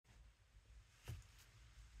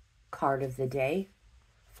card of the day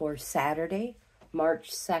for Saturday, March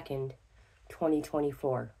 2nd,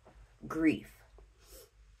 2024. Grief.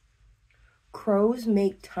 Crows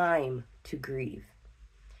make time to grieve.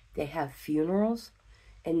 They have funerals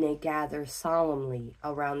and they gather solemnly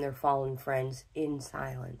around their fallen friends in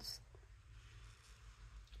silence.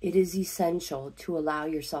 It is essential to allow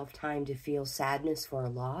yourself time to feel sadness for a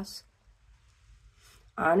loss,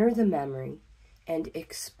 honor the memory, and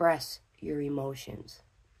express your emotions.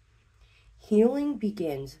 Healing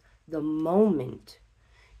begins the moment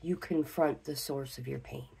you confront the source of your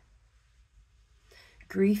pain.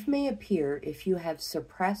 Grief may appear if you have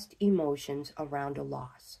suppressed emotions around a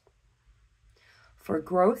loss. For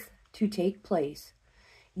growth to take place,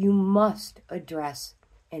 you must address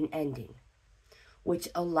an ending, which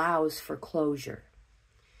allows for closure.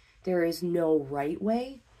 There is no right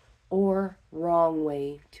way or wrong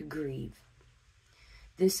way to grieve.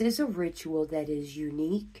 This is a ritual that is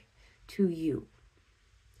unique to you.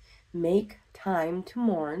 Make time to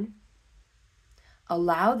mourn.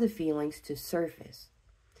 Allow the feelings to surface,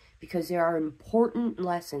 because there are important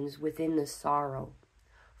lessons within the sorrow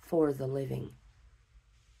for the living.